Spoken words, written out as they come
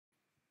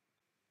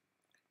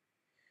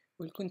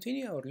We'll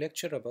continue our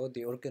lecture about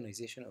the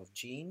organization of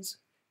genes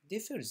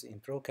differs in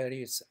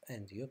prokaryotes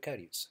and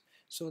eukaryotes.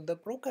 So the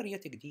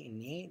prokaryotic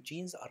DNA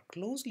genes are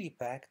closely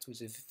packed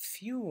with a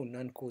few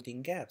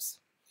non-coding gaps.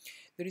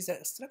 There is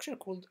a structure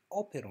called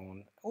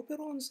operon.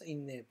 Operons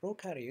in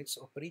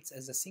prokaryotes operates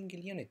as a single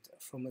unit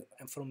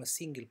from a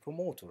single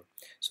promoter.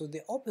 So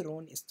the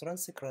operon is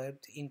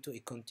transcribed into a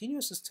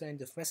continuous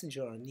strand of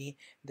messenger RNA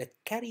that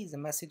carries the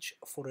message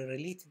for a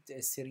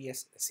related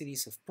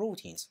series of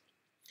proteins.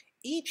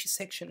 Each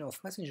section of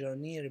messenger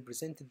RNA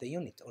represented the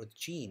unit or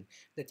gene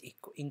that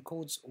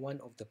encodes one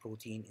of the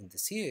protein in the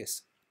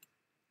series.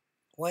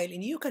 While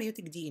in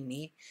eukaryotic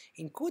DNA,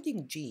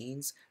 encoding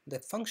genes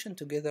that function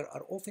together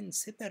are often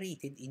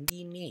separated in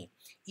DNA.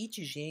 Each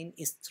gene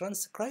is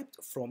transcribed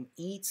from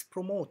each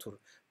promoter,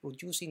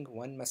 producing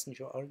one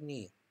messenger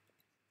RNA.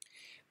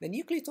 The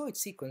nucleotide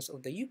sequence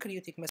of the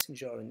eukaryotic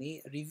messenger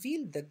RNA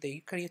revealed that the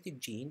eukaryotic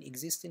gene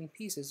exists in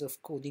pieces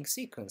of coding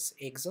sequence,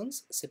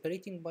 exons,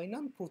 separating by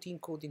non-protein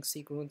coding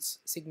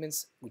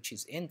segments, which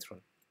is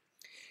intron.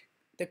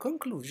 The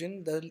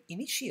conclusion,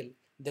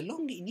 the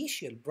long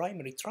initial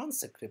primary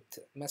transcript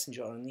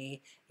messenger RNA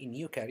in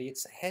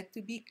eukaryotes had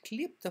to be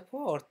clipped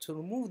apart to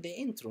remove the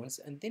introns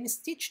and then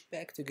stitched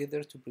back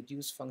together to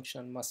produce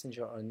functional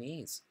messenger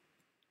RNAs.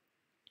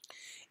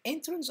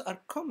 Introns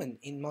are common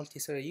in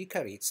multicellular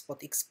eukaryotes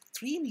but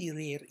extremely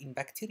rare in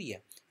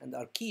bacteria and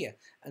archaea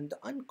and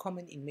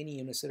uncommon in many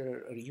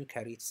unicellular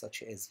eukaryotes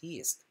such as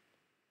yeast.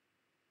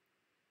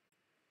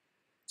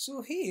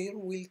 So here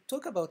we'll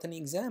talk about an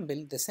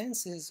example, the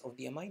synthesis of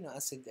the amino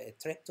acid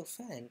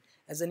tryptophan,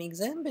 as an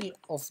example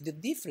of the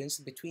difference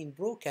between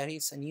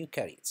prokaryotes and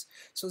eukaryotes.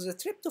 So the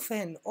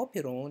tryptophan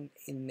operon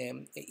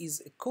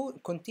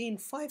contain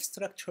 5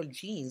 structural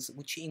genes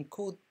which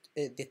encode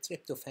the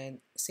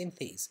tryptophan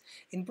synthase.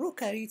 In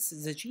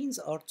prokaryotes, the genes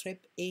are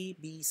TREP A,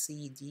 B,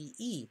 C, D,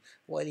 E,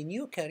 while in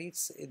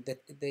eukaryotes,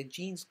 the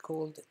genes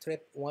called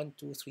TREP 1,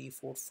 2, 3,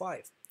 4,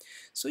 5.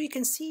 So you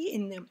can see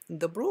in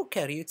the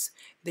prokaryotes,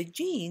 the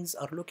genes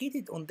are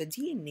located on the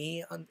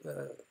DNA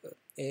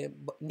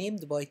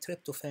named by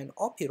tryptophan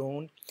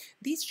operon.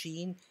 This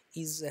gene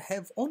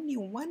have only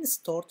one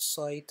start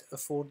site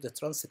for the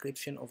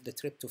transcription of the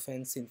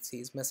tryptophan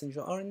synthase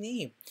messenger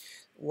RNA.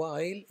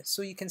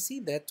 So you can see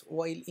that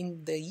while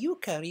in the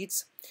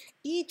eukaryotes,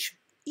 each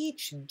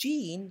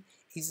gene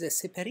is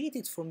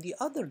separated from the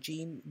other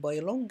gene by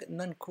long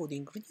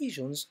non-coding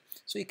regions.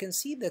 So you can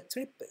see the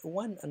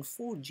TREP1 and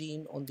 4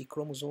 gene on the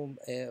chromosome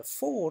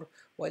 4,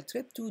 while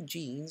TREP2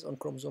 genes on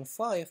chromosome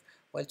 5,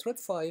 while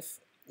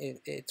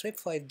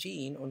TREP5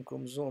 gene on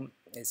chromosome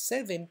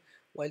 7,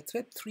 while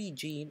TREP3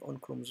 gene on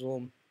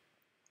chromosome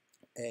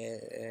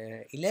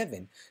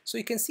 11. So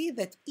you can see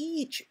that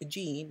each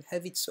gene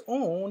have its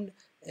own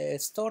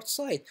start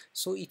site,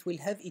 so it will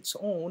have its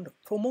own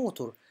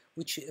promoter,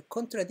 which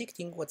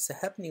contradicting what's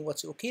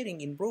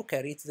occurring in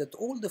prokaryotes, that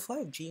all the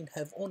 5 genes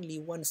have only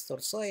one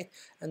start site,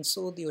 and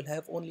so they will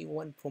have only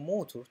one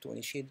promoter to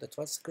initiate the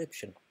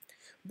transcription.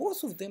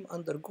 Both of them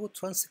undergo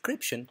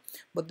transcription,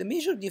 but the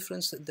major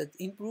difference is that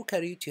in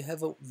prokaryote you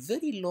have a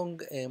very long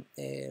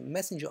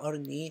messenger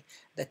RNA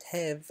that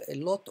have a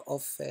lot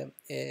of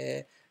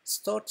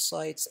start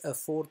sites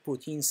for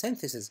protein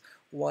synthesis,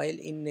 while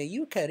in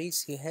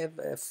eukaryotes you have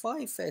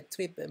 5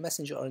 trip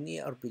messenger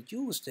RNA are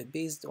produced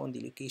based on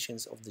the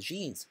locations of the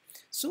genes.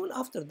 Soon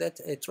after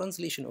that, a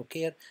translation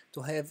occurs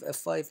to have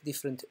 5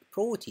 different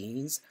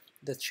proteins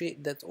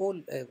that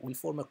all will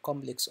form a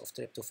complex of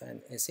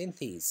tryptophan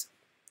synthase.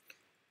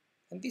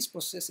 And this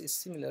process is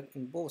similar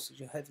in both.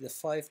 You have the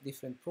 5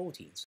 different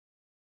proteins.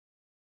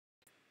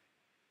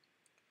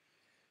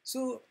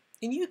 So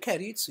in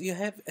eukaryotes, you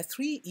have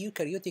 3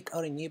 eukaryotic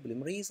RNA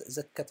polymerase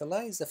that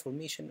catalyze the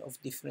formation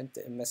of different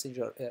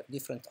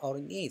different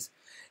RNAs.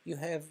 You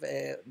have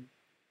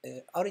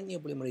RNA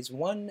polymerase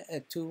 1,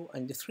 2,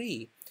 and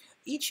 3.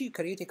 Each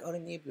eukaryotic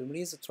RNA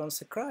polymerase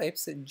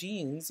transcribes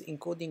genes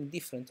encoding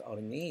different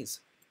RNAs.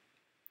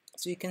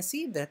 So you can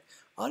see that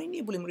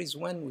RNA polymerase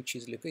 1, which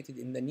is located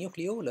in the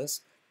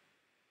nucleolus,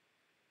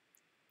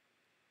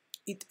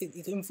 it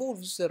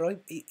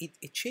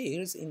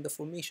shares in the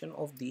formation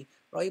of the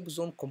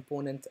ribosome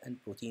component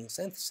and protein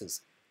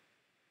synthesis.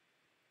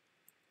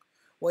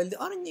 While the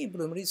RNA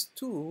polymerase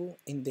 2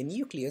 in the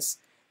nucleus,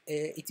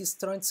 it is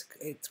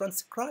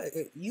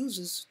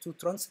uses to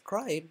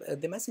transcribe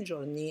the messenger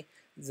RNA,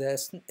 the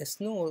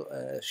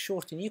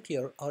short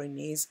nuclear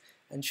RNAs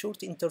and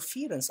short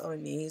interference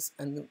RNAs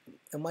and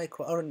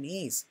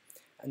microRNAs,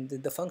 and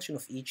the function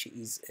of each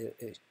is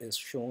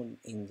shown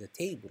in the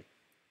table.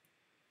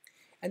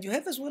 And you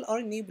have as well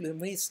RNA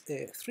polymerase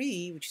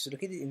 3, which is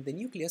located in the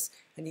nucleus,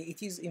 and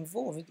it is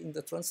involved in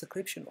the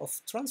transcription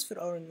of transfer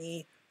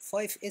RNA,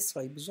 5S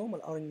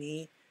ribosomal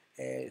RNA,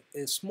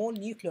 small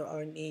nuclear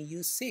RNA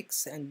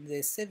U6, and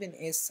the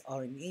 7S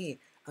RNA,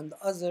 and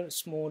other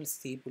small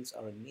staples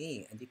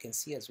RNA. And you can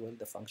see as well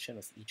the function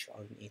of each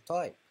RNA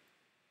type.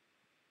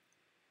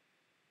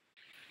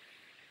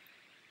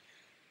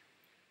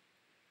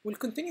 We'll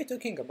continue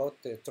talking about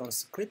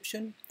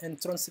transcription,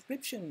 and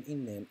transcription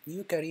in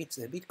eukaryotes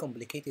is a bit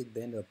complicated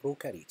than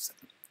prokaryotes.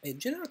 A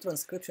general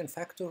transcription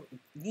factor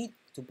need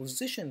to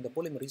position the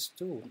polymerase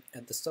II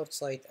at the start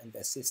site and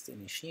assist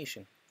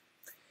initiation.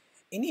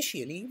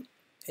 Initially,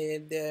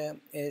 the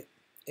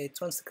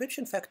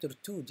transcription factor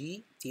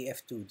 2D,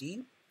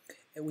 TF2D,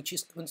 which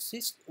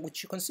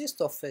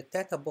consists of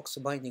Tata box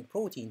binding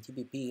protein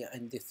TBP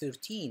and the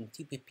 13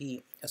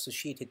 TBP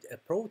associated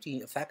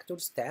protein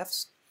factors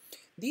TAFs.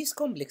 These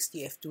complex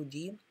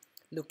TF2D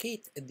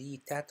locate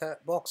the Tata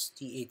box,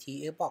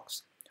 TATA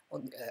box,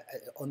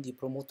 on the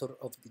promoter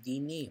of the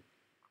DNA.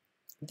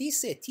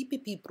 This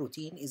TPP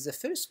protein is the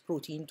first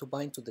protein to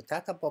bind to the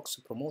Tata box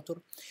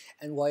promoter,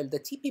 and while the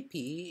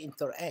TPP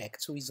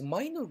interacts with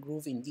minor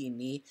groove in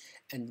DNA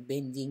and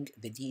bending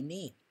the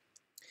DNA.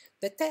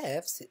 The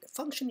TAFs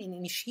function in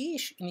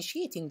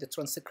initiating the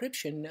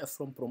transcription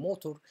from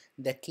promoter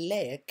that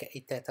lack a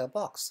Tata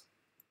box.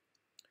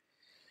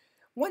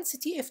 Once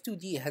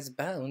TF2D has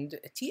bound,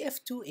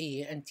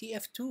 TF2A and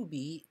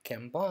TF2B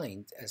can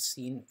bind, as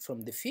seen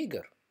from the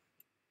figure.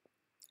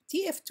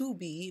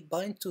 TF2B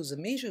bind to the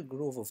major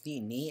groove of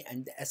DNA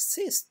and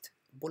assist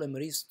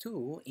polymerase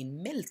II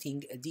in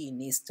melting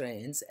DNA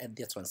strands at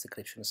the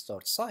transcription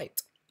start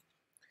site.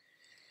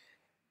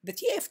 The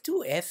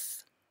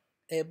TF2F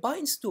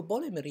binds to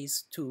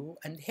polymerase II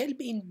and help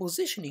in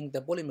positioning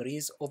the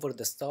polymerase over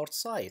the start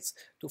sites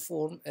to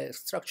form a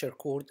structure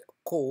called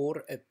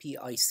core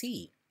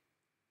PIC.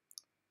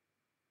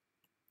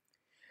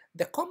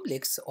 The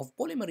complex of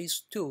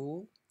polymerase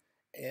II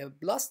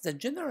plus the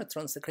general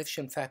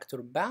transcription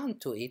factor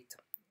bound to it,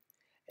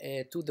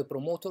 to the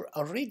promoter,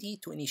 are ready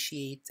to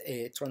initiate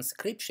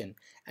transcription.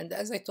 And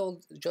as I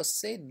just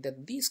said,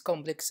 that this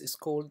complex is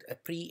called a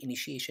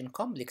pre-initiation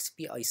complex,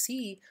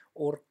 PIC,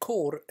 or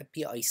core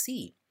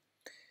PIC.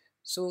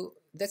 So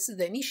that's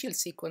the initial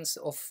sequence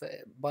of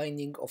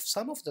binding of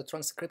some of the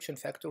transcription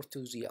factor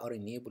to the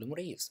RNA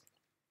polymerase.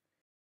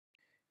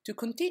 To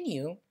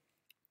continue,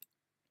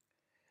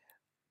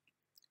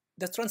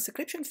 the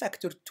transcription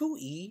factor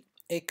 2E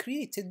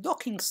creates a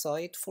docking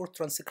site for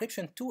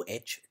transcription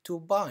 2H to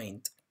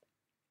bind.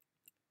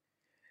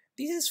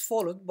 This is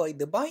followed by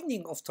the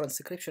binding of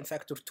transcription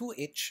factor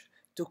 2H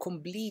to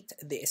complete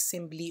the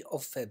assembly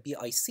of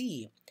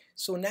BIC.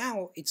 So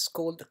now it's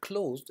called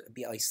closed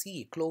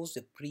BIC, closed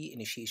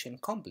pre-initiation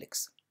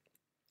complex.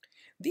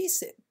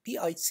 This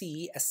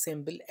PIC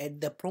assemble at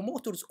the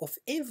promoters of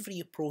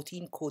every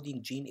protein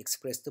coding gene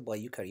expressed by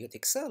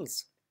eukaryotic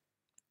cells.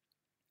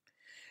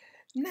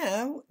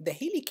 Now, the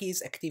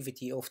helicase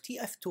activity of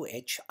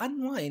TF2H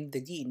unwind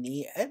the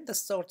DNA at the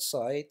start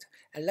site,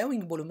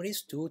 allowing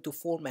polymerase II to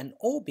form an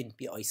open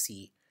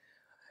PIC.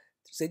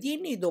 The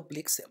DNA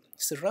duplex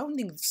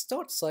surrounding the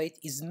start site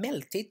is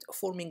melted,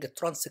 forming a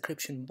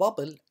transcription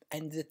bubble,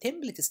 and the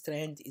template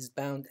strand is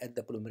bound at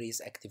the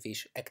polymerase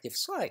active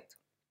site.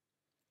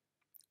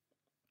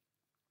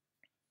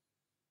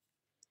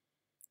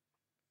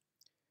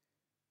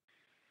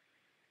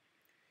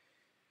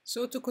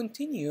 So to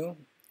continue,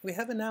 we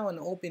have now an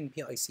open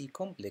PIC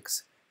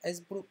complex.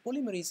 As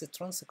polymerase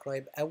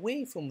transcribe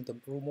away from the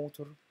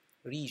promoter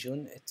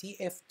region,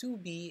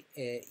 TF2B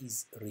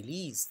is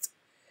released.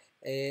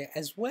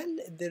 As well,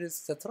 there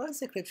is the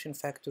transcription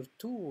factor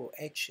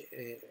 2H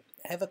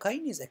have a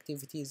kinase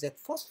activity that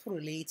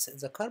phosphorylates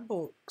the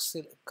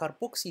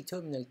carboxy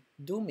terminal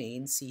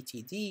domain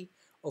CTD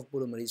of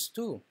polymerase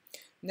II.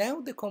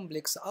 Now the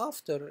complex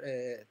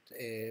after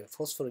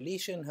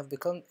phosphorylation have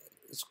become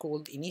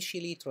called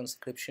initially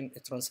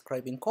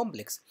transcribing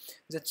complex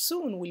that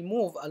soon will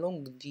move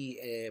along the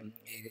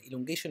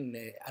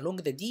elongation along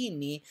the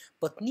DNA,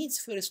 but needs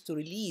first to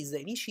release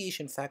the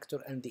initiation factor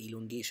and the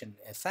elongation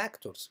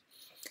factors.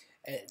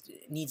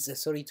 Needs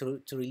to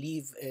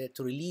release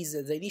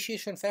the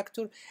initiation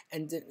factor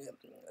and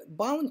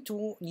bound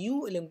to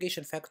new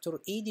elongation factor,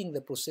 aiding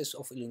the process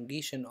of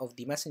elongation of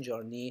the messenger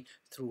RNA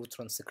through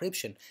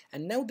transcription.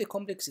 And now the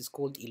complex is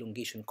called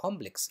elongation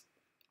complex.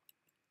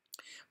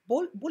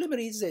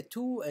 Polymerase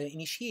II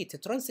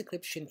initiate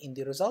transcription in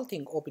the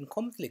resulting open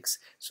complex,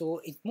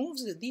 so it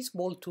moves, this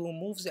BOL2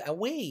 moves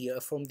away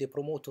from the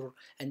promoter,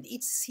 and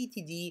its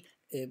CTD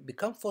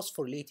become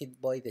phosphorylated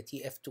by the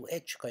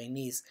TF2H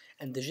kinase,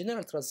 and the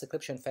general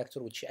transcription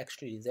factor, which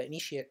actually the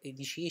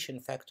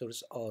initiation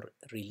factors, are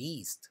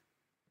released.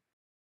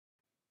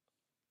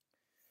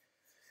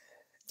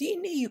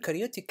 DNA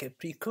eukaryotic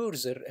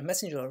precursor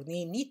messenger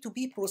RNA need to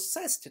be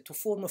processed to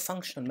form a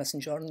functional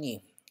messenger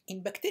RNA.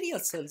 In bacterial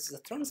cells, the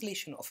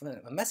translation of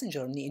a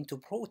messenger RNA into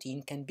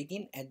protein can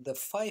begin at the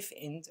 5'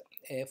 end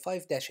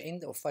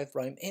or 5'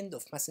 end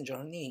of messenger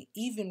RNA,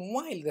 even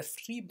while the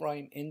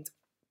 3' end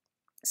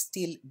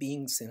still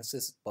being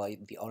synthesized by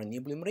the RNA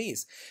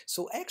polymerase.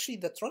 So actually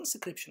the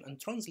transcription and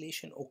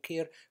translation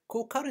occur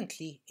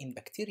concurrently in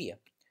bacteria.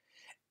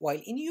 While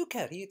in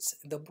eukaryotes,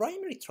 the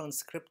primary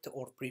transcript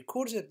or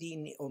precursor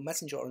DNA or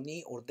messenger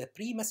RNA, or the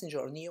pre-messenger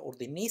RNA, or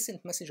the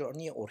nascent messenger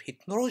RNA, or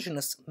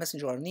heterogeneous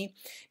messenger RNA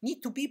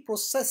need to be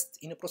processed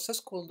in a process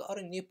called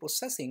RNA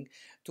processing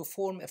to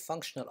form a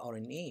functional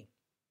RNA.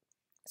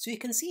 So you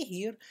can see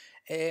here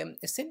a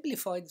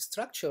simplified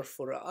structure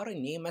for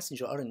RNA,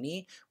 messenger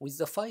RNA, with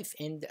the 5'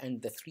 and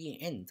the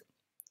 3'.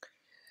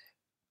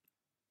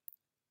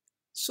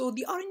 So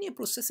the RNA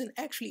processing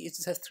actually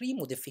is three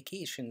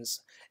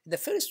modifications. The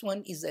first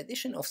one is the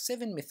addition of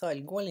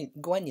 7-methyl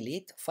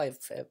guanylate 5'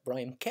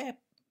 cap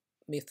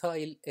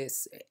methyl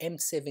is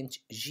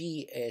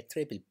M7G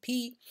triple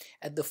P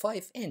at the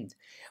 5' end.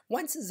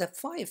 Once the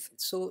 5,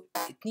 so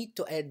it need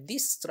to add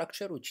this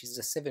structure, which is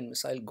the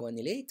 7-methyl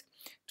guanylate,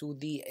 to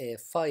the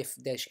 5'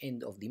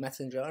 end of the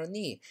messenger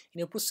RNA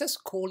in a process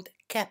called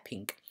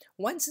capping.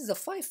 Once the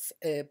 5'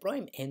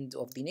 end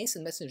of the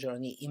nascent messenger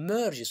RNA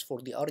emerges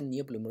for the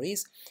RNA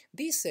polymerase,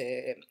 this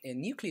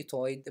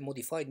nucleotide, the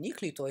modified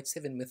nucleotide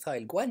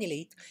 7-methyl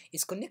guanylate,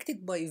 is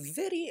connected by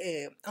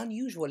very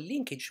unusual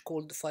linkage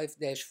called 5'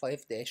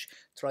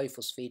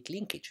 triphosphate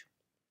linkage.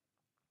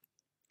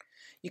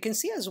 You can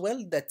see as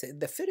well that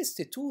the first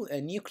two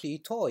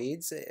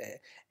nucleotides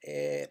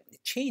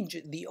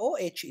change, the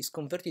OH is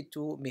converted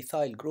to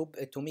methyl group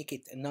to make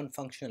it a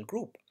non-functional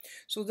group.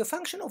 So the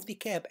function of the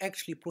cap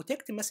actually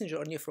protect the messenger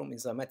RNA from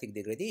enzymatic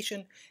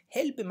degradation,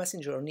 help the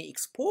messenger RNA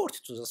export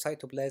to the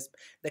cytoplasm.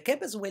 The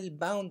cap is well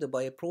bound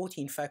by a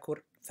protein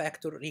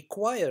factor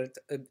required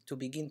to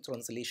begin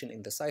translation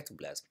in the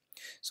cytoplasm.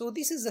 So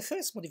this is the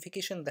first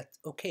modification that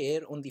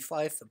occur on the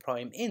 5'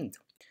 end.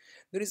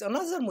 There is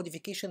another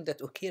modification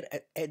that occurs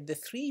at the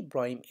 3'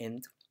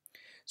 end.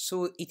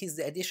 So it is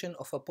the addition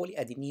of a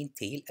polyadenine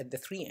tail at the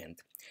 3'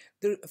 end.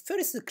 The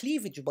first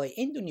cleavage by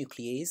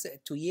endonuclease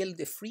to yield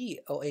a free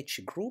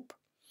OH group.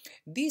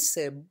 This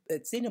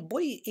then a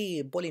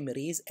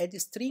polymerase adds a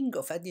string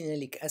of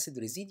adenylate acid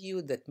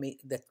residue that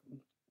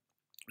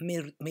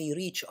may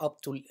reach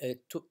up till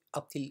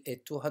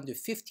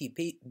 250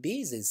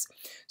 bases.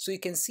 So you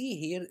can see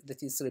here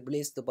that is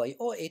replaced by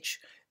OH.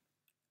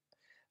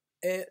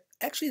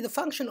 Actually, the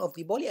function of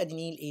the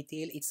polyadenylate A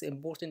tail is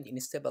important in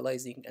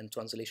stabilizing and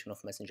translation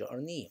of messenger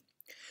RNA.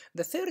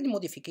 The third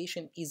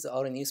modification is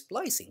RNA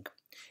splicing.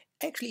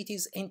 Actually, it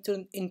is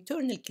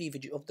internal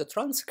cleavage of the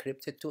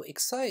transcript to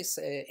excise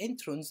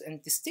introns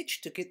and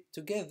stitch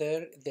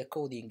together the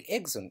coding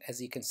exon, as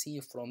you can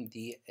see from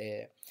the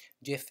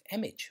GIF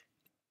image.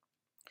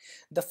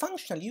 The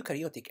functional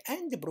eukaryotic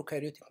and the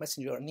prokaryotic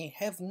messenger RNA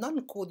have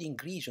non-coding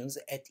regions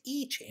at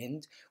each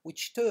end,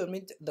 which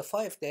termed the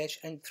 5'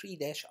 and 3'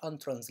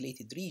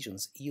 untranslated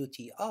regions,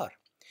 UTR.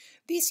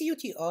 These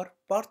UTR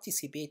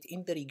participate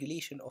in the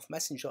regulation of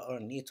messenger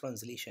RNA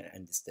translation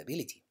and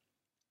stability.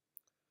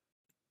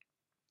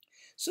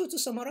 So to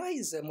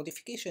summarize,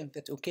 modification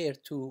that occur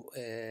to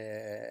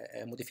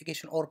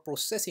modification or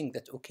processing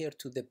that occur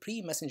to the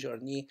pre-messenger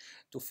RNA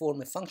to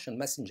form a functional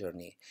messenger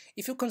RNA.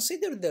 If you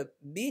consider the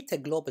beta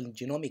global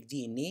genomic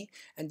DNA,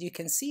 and you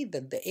can see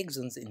that the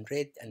exons in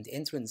red and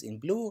introns in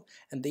blue,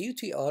 and the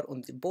UTR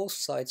on both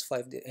sides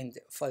 5' and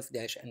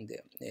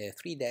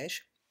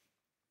 3'.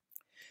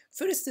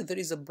 First, there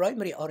is a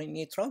primary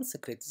RNA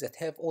transcript that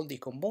have all the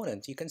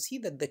components. You can see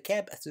that the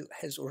cap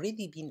has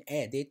already been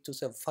added to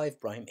the 5'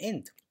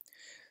 end.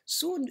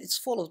 Soon it's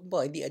followed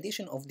by the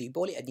addition of the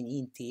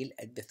polyadenine tail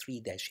at the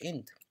 3'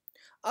 end.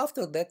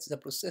 After that, the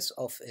process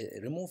of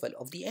removal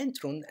of the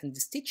intron and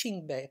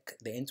stitching back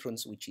the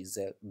introns, which is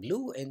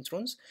blue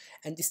introns,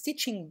 and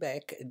stitching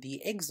back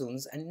the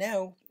exons, and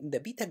now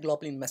the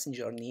beta-globulin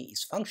messenger RNA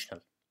is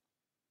functional.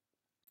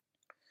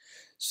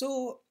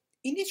 So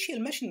initial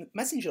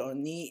messenger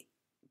RNA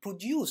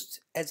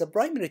produced as a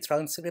primary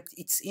transcript,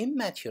 it's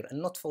immature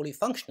and not fully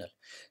functional.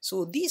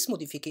 So this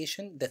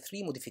modification, the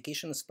three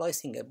modifications,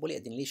 splicing,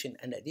 polyadenylation,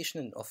 and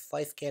addition of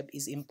 5'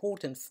 is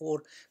important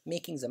for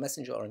making the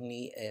messenger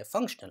RNA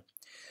functional.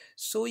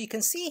 So you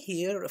can see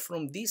here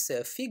from this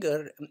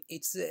figure,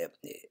 it's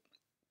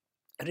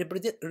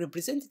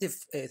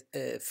representative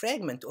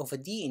fragment of a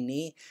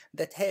DNA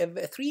that have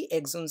 3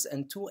 exons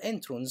and 2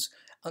 introns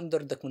under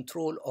the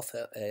control of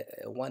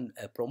one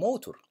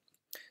promoter.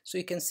 So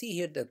you can see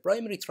here that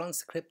primary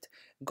transcript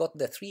got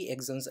the 3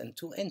 exons and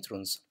 2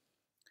 introns,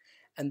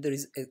 and there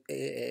is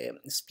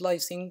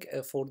splicing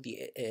for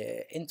the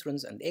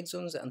introns and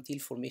exons until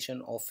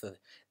formation of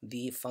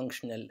the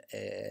functional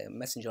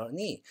messenger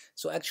RNA.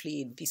 So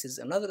actually this is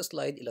another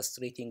slide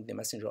illustrating the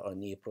messenger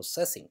RNA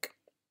processing.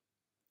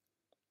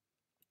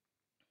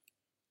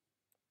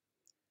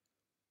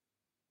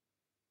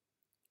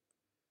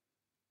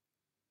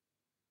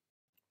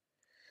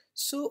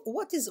 So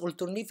what is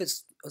alternative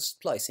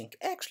splicing?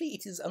 Actually,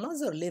 it is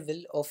another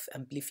level of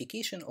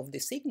amplification of the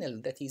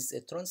signal that is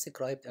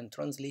transcribed and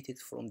translated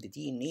from the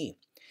DNA.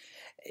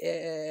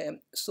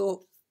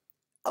 So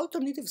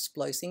alternative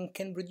splicing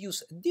can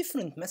produce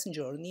different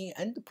messenger RNA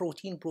and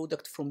protein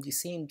product from the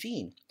same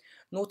gene.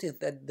 Notice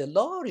that the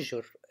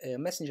larger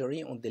messenger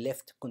RNA on the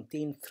left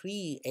contain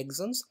 3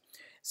 exons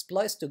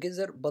spliced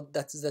together, but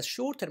that the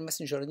shorter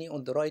messenger RNA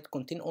on the right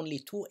contain only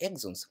 2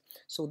 exons.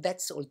 So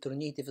that's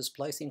alternative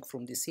splicing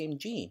from the same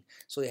gene.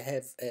 So you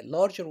have a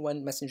larger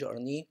one messenger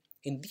RNA.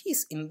 In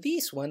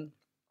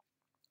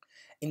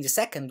the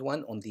second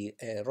one on the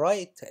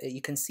right,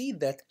 you can see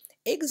that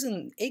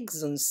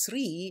exon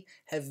 3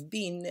 have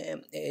been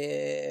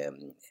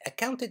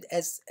accounted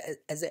as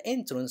an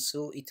entrance,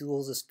 so it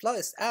was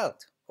spliced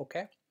out.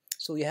 Okay,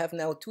 so you have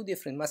now two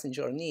different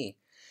messenger RNA.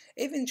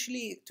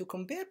 Eventually, to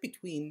compare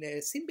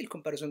between simple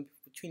comparison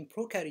between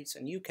prokaryotes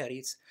and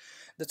eukaryotes,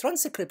 the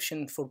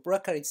transcription for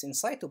prokaryotes in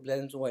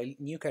cytoplasm while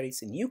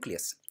eukaryotes in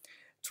nucleus.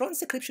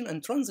 Transcription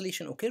and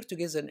translation occur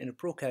together in a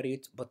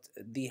prokaryote, but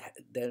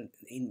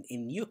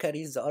in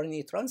eukaryotes, the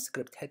RNA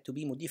transcript had to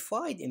be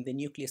modified in the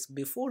nucleus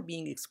before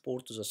being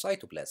exported to the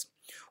cytoplasm.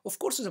 Of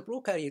course, the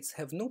prokaryotes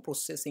have no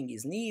processing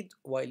is needed,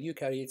 while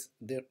eukaryotes,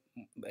 the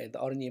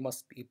RNA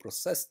must be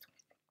processed.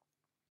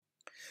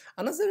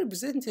 Another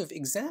representative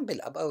example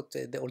about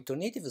the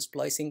alternative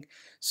splicing,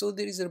 so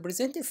there is a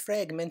representative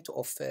fragment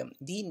of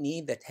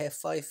DNA that have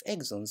 5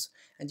 exons,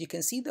 and you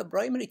can see the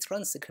primary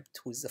transcript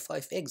with the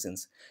 5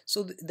 exons.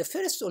 So the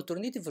first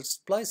alternative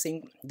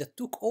splicing that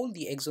took all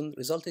the exons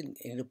resulted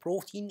in a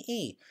protein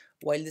A,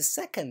 while the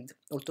second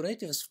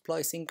alternative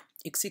splicing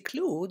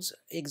excludes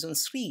exon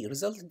 3,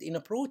 resulted in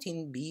a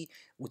protein B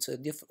with a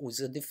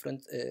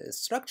different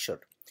structure.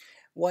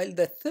 While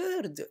the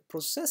third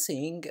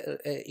processing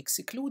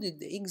excluded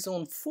the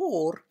exon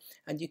 4,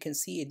 and you can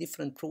see a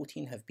different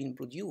protein have been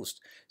produced.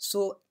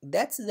 So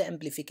that's the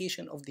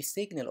amplification of the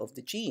signal of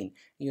the gene.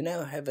 You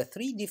now have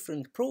 3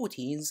 different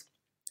proteins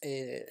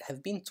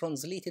have been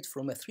translated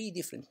from 3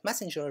 different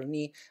messenger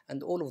RNA,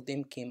 and all of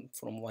them came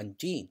from one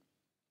gene.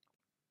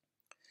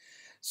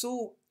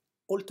 So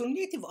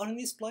alternative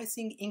RNA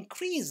splicing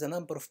increases the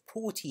number of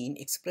protein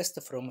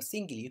expressed from a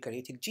single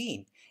eukaryotic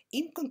gene.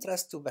 In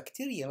contrast to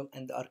bacterial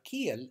and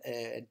archaeal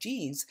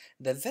genes,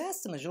 the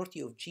vast majority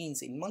of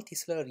genes in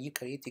multicellular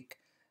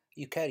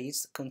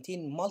eukaryotes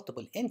contain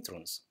multiple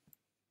introns.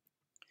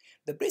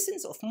 The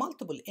presence of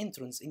multiple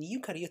introns in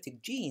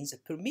eukaryotic genes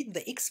permit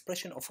the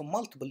expression of a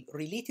multiple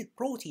related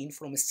protein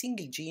from a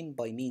single gene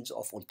by means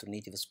of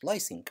alternative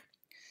splicing.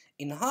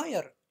 In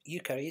higher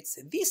eukaryotes,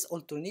 this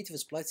alternative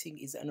splicing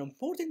is an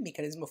important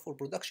mechanism for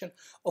production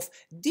of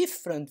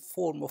different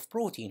form of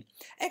protein.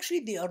 Actually,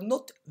 they are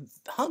not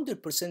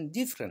 100%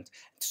 different,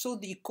 so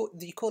they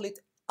call it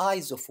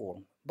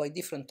isoform by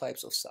different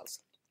types of cells.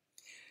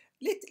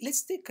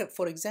 Let's take,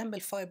 for example,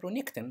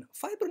 fibronectin.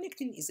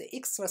 Fibronectin is an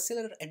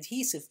extracellular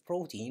adhesive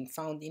protein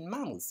found in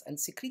mammals and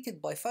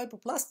secreted by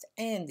fibroblasts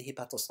and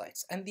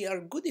hepatocytes, and they are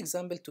a good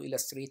example to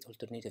illustrate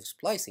alternative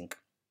splicing.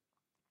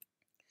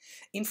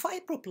 In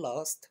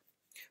fibroblast,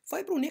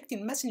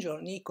 fibronectin messenger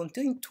RNA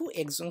contain 2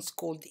 exons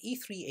called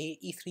E3A,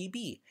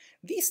 E3B.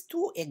 These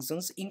 2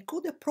 exons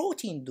encode a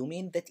protein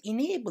domain that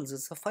enables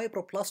the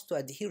fibroblast to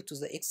adhere to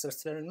the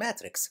extracellular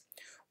matrix,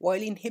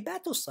 while in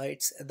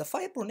hepatocytes, the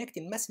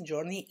fibronectin messenger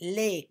RNA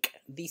lack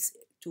these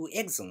 2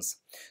 exons.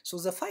 So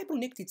the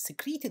fibronectin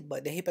secreted by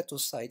the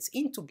hepatocytes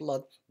into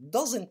blood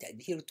doesn't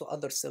adhere to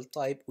other cell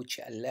type which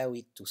allow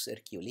it to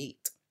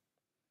circulate.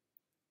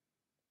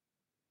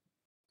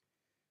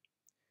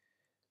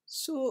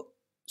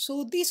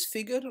 So this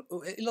figure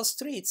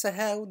illustrates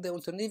how the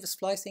alternative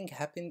splicing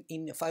happened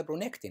in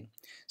fibronectin.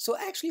 So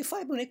actually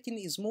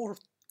fibronectin is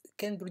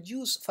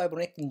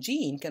fibronectin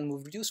gene can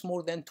produce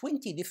more than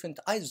 20 different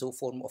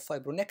isoforms of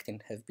fibronectin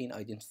have been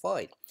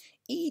identified,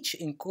 each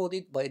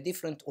encoded by a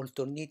different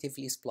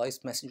alternatively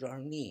spliced messenger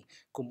RNA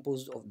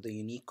composed of the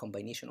unique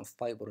combination of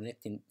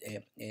fibronectin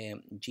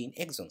gene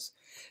exons.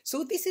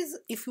 So this is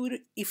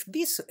if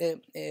this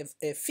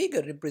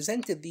figure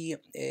represented the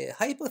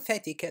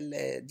hypothetical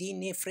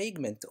DNA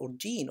fragment or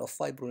gene of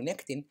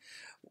fibronectin,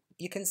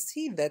 you can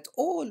see that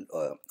all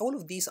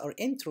of these are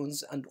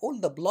introns, and all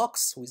the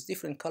blocks with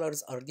different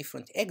colors are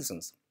different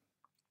exons.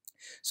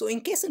 So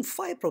in case in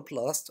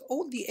fibroblast,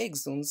 all the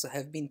exons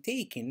have been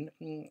taken,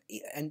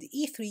 and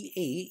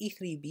E3A,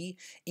 E3B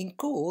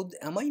encode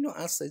amino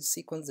acid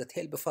sequence that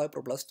help a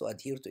fibroblast to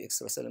adhere to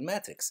extracellular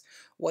matrix.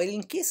 While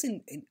in case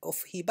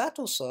of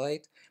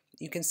hepatocyte,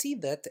 you can see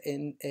that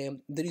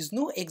there is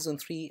no exon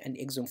 3 and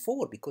exon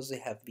 4 because they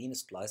have been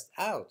spliced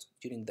out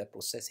during the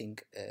processing,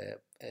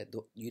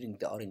 during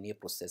the RNA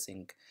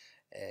processing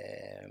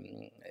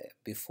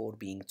before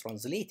being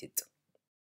translated.